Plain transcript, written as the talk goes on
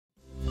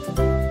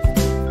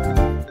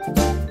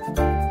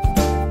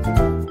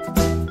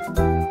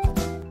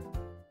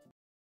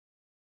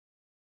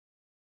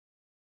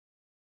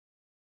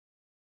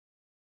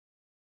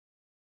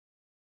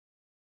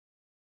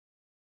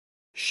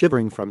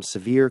Shivering from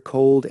severe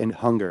cold and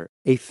hunger,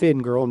 a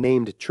thin girl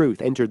named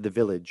Truth entered the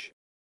village.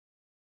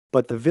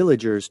 But the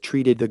villagers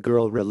treated the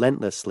girl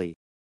relentlessly.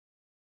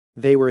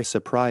 They were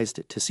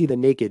surprised to see the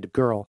naked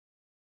girl.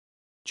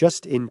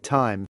 Just in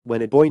time,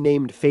 when a boy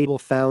named Fable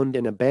found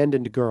an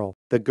abandoned girl,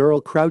 the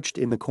girl crouched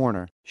in the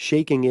corner,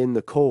 shaking in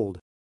the cold.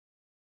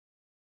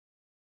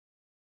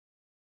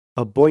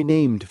 A boy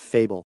named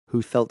Fable,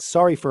 who felt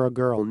sorry for a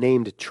girl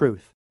named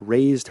Truth,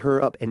 raised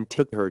her up and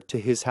took her to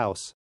his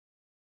house.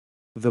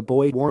 The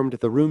boy warmed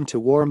the room to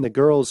warm the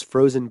girl's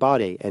frozen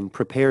body and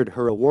prepared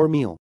her a warm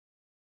meal.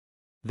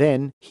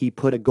 Then, he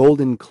put a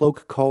golden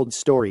cloak called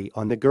Story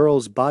on the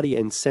girl's body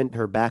and sent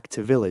her back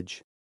to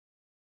village.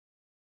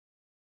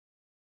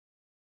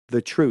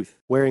 The Truth,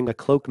 wearing a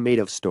cloak made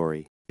of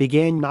Story,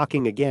 began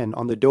knocking again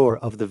on the door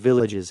of the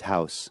village's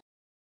house.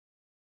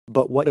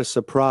 But what a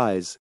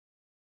surprise!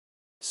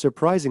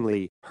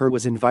 Surprisingly, her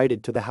was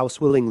invited to the house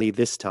willingly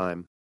this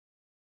time.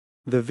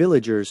 The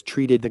villagers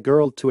treated the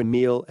girl to a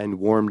meal and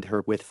warmed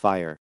her with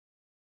fire.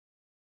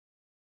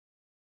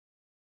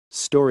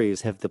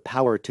 Stories have the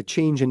power to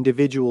change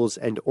individuals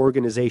and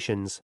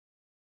organizations,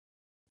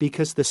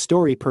 because the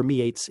story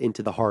permeates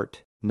into the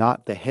heart,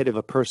 not the head of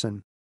a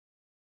person.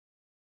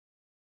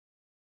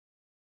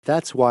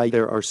 That's why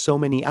there are so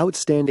many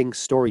outstanding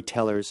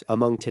storytellers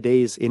among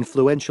today's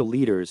influential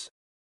leaders.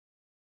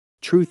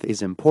 Truth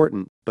is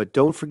important, but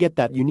don't forget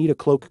that you need a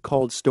cloak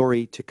called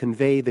Story to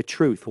convey the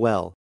truth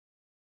well.